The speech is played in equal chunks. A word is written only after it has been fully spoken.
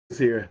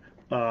here.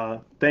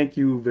 Thank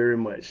you very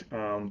much.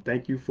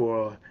 Thank you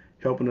for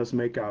helping us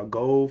make our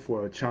goal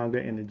for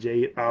Changa and the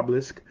Jade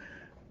Obelisk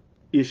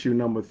issue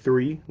number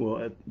three.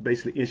 Well,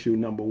 basically issue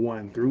number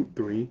 1 through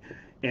 3.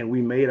 And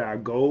we made our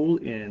goal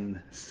in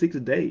 6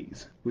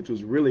 days, which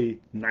was really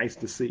nice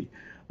to see.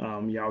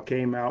 Y'all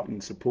came out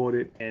and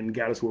supported and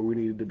got us where we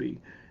needed to be.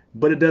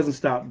 But it doesn't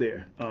stop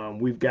there.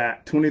 We've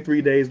got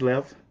 23 days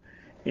left,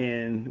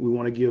 and we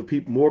want to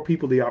give more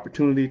people the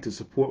opportunity to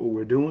support what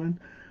we're doing.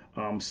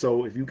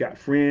 So if you got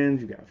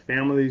friends, you got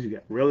families, you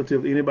got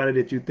relatives, anybody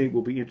that you think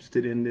will be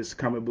interested in this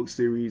comic book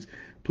series,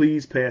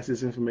 please pass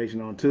this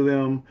information on to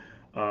them.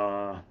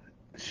 Uh,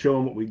 Show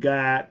them what we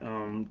got.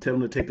 Tell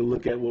them to take a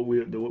look at what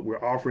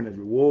we're offering as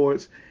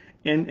rewards,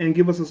 and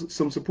give us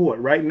some support.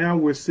 Right now,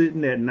 we're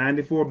sitting at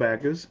 94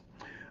 backers.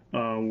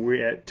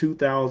 We're at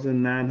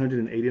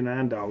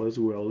 $2,989.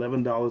 We're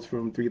 $11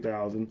 from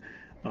 3,000.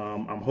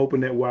 I'm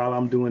hoping that while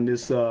I'm doing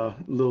this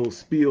little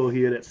spiel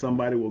here, that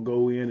somebody will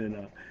go in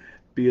and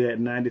be that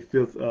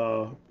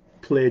 95th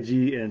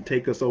pledgee and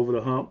take us over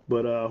the hump.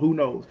 But who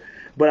knows?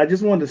 But I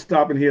just wanted to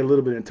stop in here a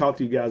little bit and talk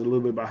to you guys a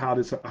little bit about how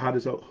this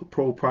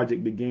pro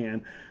project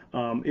began.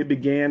 It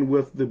began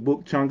with the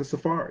book Changa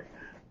Safari,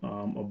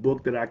 a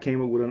book that I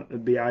came up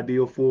with the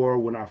idea for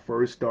when I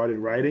first started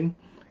writing.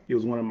 It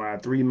was one of my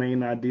three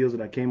main ideas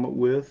that I came up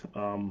with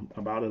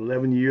about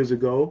 11 years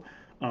ago.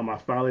 I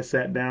finally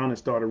sat down and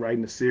started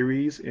writing the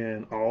series,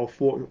 and all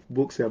 4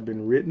 books have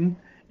been written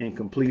and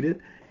completed.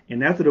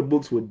 And after the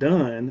books were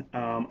done,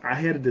 I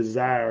had a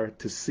desire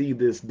to see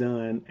this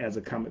done as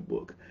a comic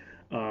book.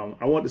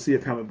 I want to see a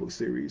comic book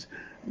series.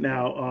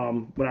 Now,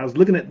 when I was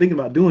thinking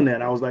about doing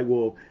that, I was like,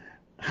 well,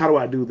 how do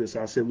I do this?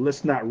 I said,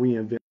 let's not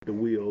reinvent the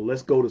wheel.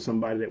 Let's go to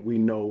somebody that we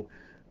know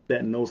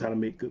that knows how to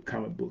make good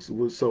comic books.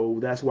 So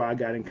that's why I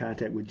got in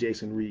contact with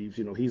Jason Reeves.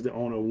 He's the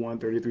owner of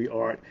 133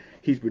 Art.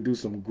 He's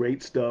produced some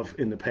great stuff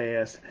in the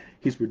past.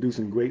 He's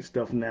producing great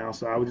stuff now.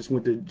 So I just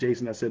went to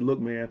Jason. I said,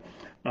 look, man,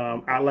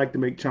 I'd like to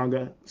make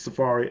Changa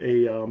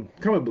Safari a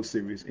comic book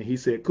series. And he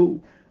said,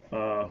 cool,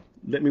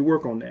 let me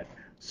work on that.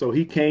 So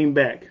he came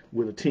back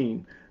with a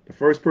team. The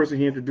first person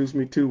he introduced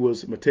me to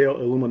was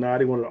Matteo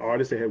Illuminati, one of the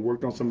artists that had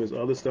worked on some of his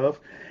other stuff.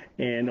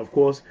 And of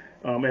course,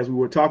 as we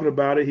were talking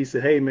about it, he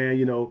said, hey, man,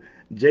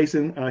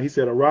 Jason, he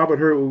said, Robert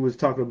heard what we was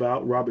talking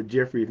about, Robert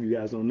Jeffrey, if you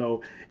guys don't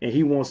know, and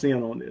he wants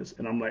in on this.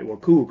 And I'm like, well,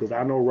 cool, because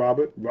I know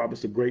Robert.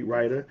 Robert's a great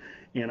writer,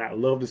 and I'd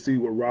love to see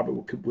what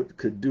Robert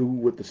could do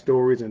with the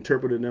stories,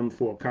 interpreting them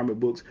for comic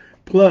books.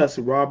 Plus,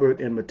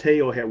 Robert and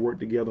Matteo had worked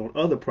together on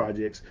other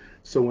projects.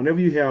 So whenever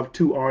you have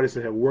 2 artists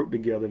that have worked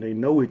together and they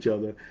know each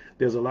other,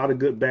 there's a lot of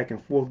good back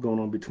and forth going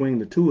on between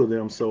the 2 of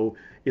them. So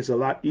it's a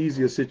lot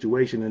easier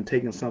situation than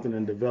taking something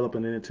and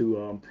developing it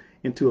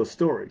into a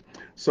story.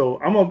 So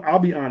I'll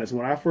be honest.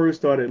 When I first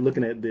started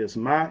looking at this,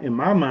 in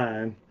my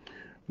mind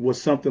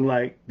was something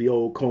like the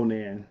old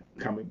Conan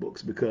comic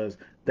books, because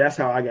that's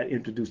how I got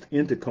introduced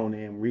into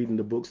Conan, reading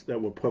the books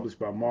that were published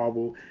by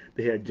Marvel.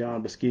 They had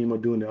John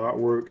Buscema doing the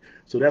artwork.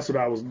 So that's what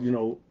I was,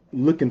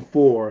 looking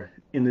for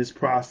in this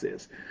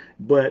process.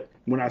 But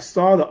when I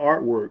saw the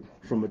artwork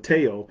from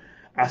Mateo,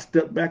 I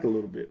stepped back a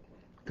little bit,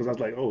 because I was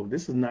like, oh,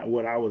 this is not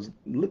what I was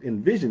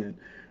envisioning.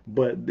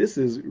 But this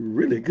is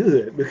really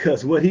good,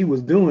 because what he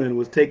was doing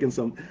was taking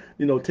some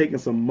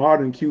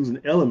modern cues and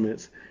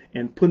elements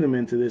and putting them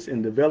into this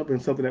and developing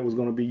something that was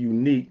going to be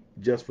unique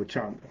just for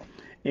Changa.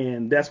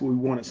 And that's what we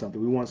wanted something.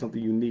 We wanted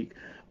something unique.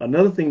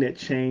 Another thing that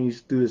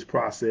changed through this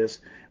process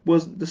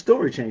was the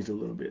story changed a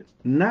little bit.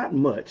 Not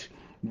much,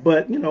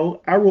 but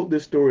I wrote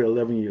this story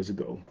 11 years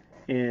ago,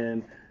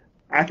 and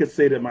I could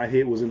say that my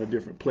head was in a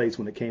different place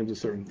when it came to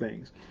certain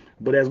things.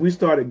 But as we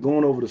started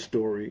going over the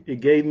story, it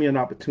gave me an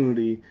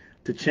opportunity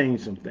to change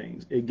some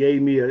things. It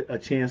gave me a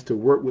chance to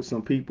work with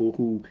some people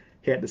who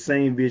had the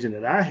same vision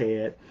that I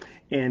had,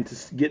 and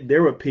to get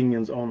their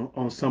opinions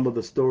on some of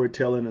the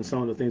storytelling and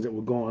some of the things that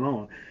were going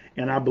on.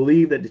 And I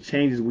believe that the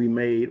changes we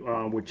made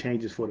were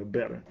changes for the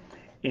better.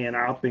 And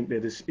I think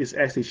that it's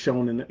actually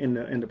shown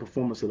in the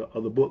performance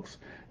of the books.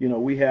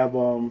 We have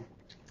got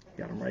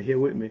them right here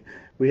with me.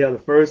 We have the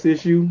first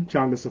issue,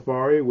 Changa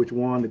Safari, which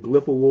won the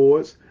Glyph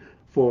Awards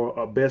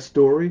for Best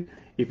Story.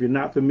 If you're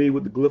not familiar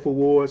with the Glyph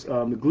Awards, the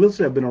Glyphs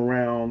have been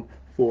around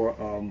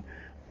for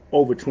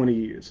over 20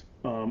 years.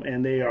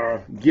 And they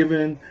are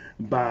given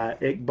by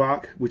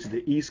ECBAC, which is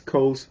the East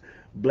Coast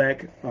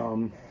Black,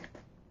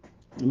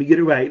 let me get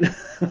it right,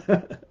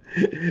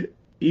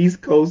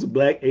 East Coast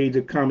Black Age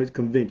of Comics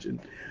Convention.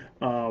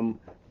 The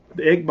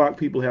ECBAC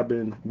people have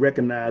been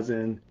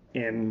recognizing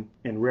and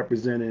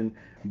representing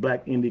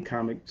black indie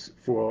comics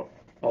for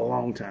a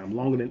long time,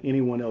 longer than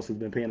anyone else has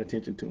been paying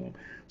attention to them.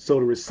 So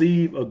to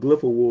receive a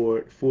Glyph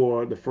Award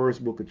for the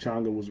first book of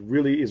Changa is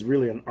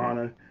really an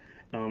honor.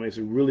 It's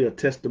really a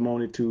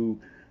testimony to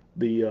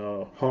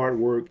the hard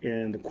work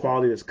and the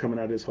quality that's coming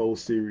out of this whole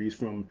series,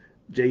 from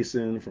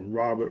Jason, from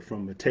Robert,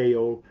 from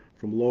Mateo,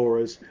 from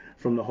Loris,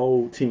 from the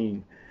whole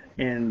team.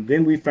 And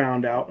then we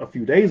found out a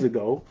few days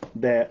ago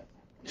that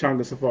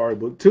Changa Safari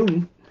Book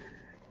 2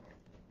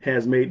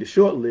 has made the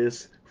short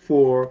list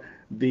for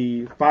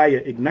the Fire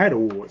Ignite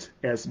Awards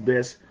as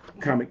Best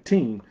Comic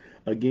Team.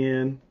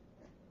 Again,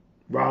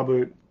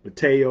 Robert,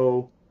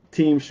 Mateo,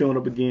 team showing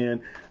up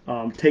again,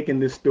 taking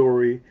this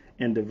story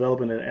and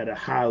developing it at a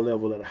high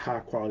level, at a high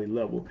quality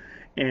level.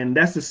 And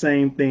that's the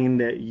same thing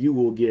that you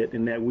will get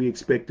and that we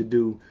expect to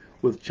do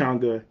with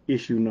Changa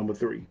issue number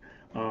 3.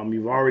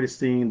 You've already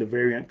seen the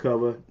variant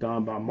cover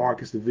done by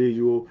Marcus the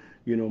Visual.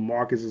 You know,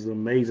 Marcus is an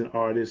amazing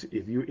artist.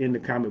 If you're in the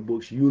comic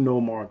books, you know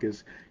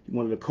Marcus. He's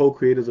one of the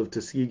co-creators of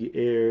Tuskegee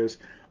Heirs.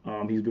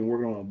 He's been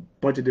working on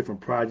a bunch of different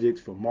projects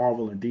for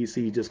Marvel and DC.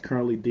 He just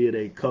currently did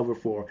a cover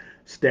for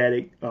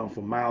Static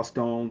for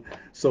Milestone.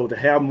 So to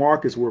have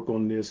Marcus work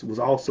on this was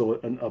also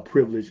a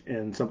privilege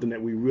and something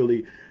that we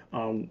really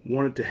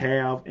wanted to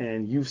have.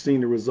 And you've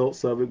seen the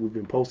results of it. We've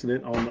been posting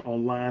it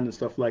online and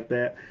stuff like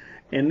that.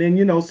 And then,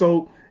 you know,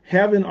 so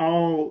having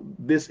all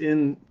this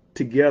coming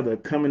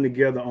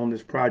together on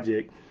this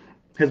project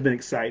has been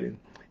exciting.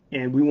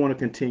 And we want to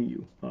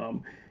continue.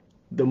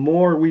 The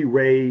more we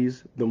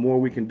raise, the more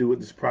we can do with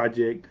this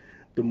project,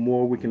 the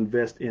more we can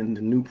invest in the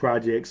new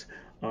projects.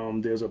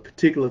 There's a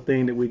particular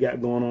thing that we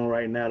got going on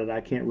right now that I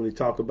can't really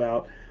talk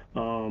about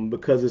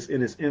because it's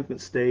in its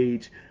infant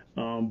stage.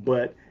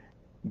 But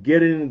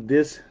getting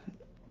this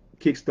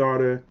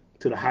Kickstarter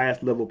to the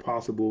highest level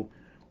possible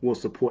will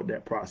support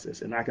that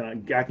process. And I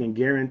can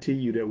guarantee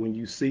you that when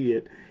you see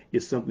it,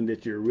 it's something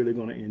that you're really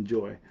going to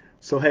enjoy.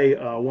 So, hey,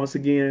 once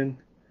again,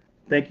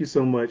 thank you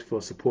so much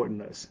for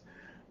supporting us.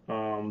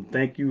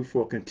 Thank you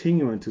for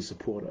continuing to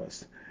support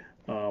us.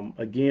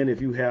 Again, if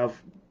you have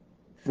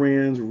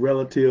friends,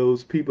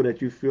 relatives, people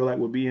that you feel like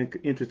would be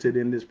interested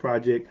in this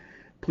project,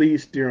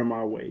 please steer them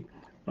our way.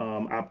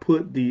 I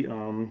put the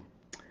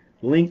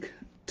link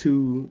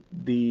to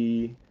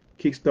the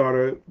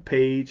Kickstarter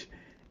page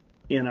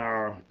in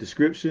our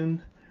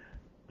description.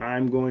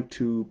 I'm going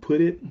to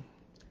put it,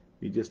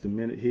 in just a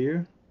minute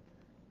here.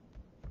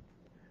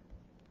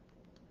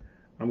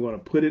 I'm going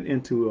to put it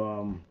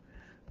into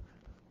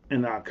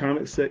in our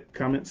comment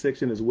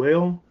section as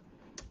well,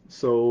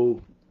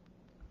 so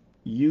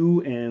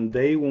you and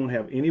they won't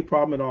have any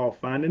problem at all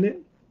finding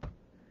it.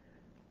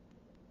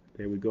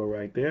 There we go,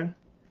 right there.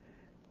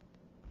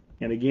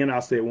 And again,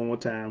 I'll say it one more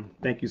time.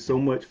 Thank you so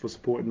much for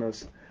supporting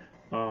us.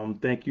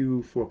 Thank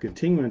you for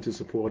continuing to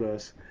support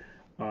us.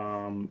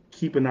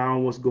 Keep an eye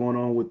on what's going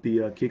on with the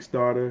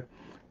Kickstarter.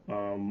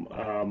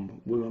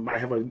 We might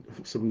have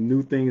some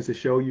new things to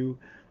show you.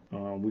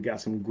 We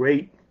got some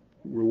great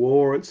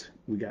rewards.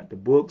 We got the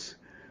books.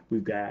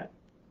 We've got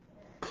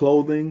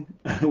clothing.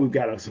 We've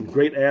got some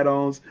great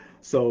add-ons.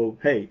 So,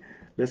 hey,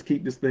 let's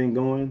keep this thing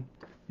going.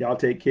 Y'all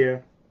take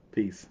care.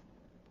 Peace.